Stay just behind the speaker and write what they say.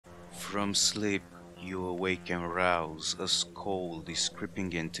from sleep, you awake and rouse as cold is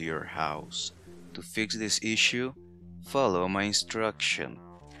creeping into your house. To fix this issue, follow my instruction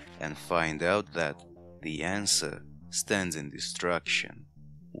and find out that the answer stands in destruction.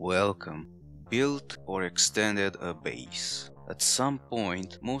 Welcome. Built or extended a base. At some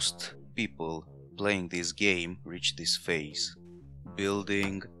point, most people playing this game reach this phase.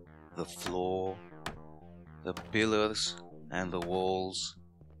 Building the floor, the pillars and the walls,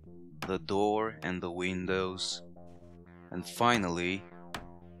 the door and the windows, and finally,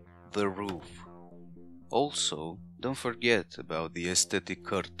 the roof. Also, don't forget about the aesthetic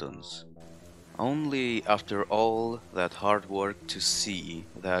curtains. Only after all that hard work to see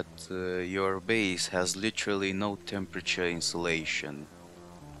that your base has literally no temperature insulation.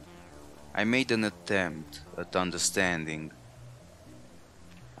 I made an attempt at understanding.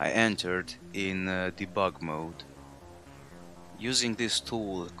 I entered in debug mode. Using this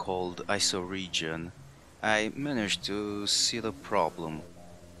tool called ISO region, I managed to see the problem.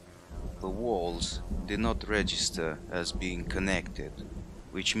 The walls did not register as being connected,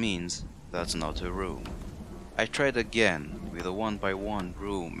 which means that's not a room. I tried again with a 1x1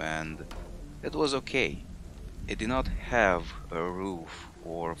 room and it was okay. It did not have a roof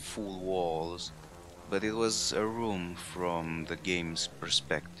or full walls, but it was a room from the game's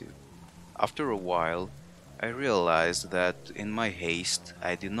perspective. After a while, I realized that in my haste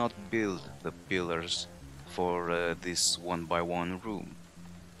I did not build the pillars for this 1x1 room.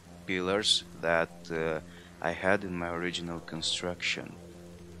 Pillars that I had in my original construction.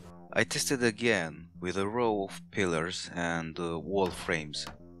 I tested again with a row of pillars and wall frames.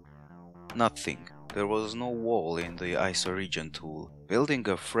 Nothing. There was no wall in the ISO region tool. Building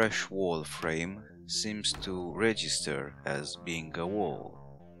a fresh wall frame seems to register as being a wall.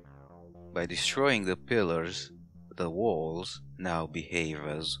 By destroying the pillars, the walls now behave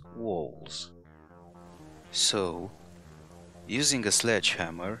as walls. So, using a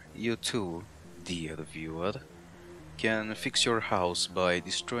sledgehammer, you too, dear viewer, can fix your house by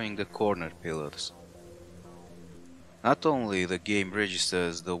destroying the corner pillars. Not only the game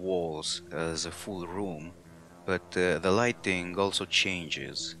registers the walls as a full room, but the lighting also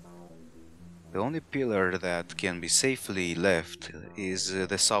changes. The only pillar that can be safely left is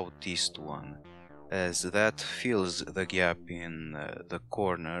the southeast one, as that fills the gap in the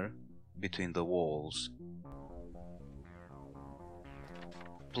corner between the walls.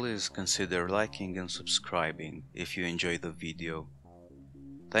 Please consider liking and subscribing if you enjoyed the video.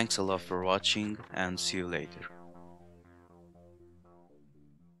 Thanks a lot for watching and see you later.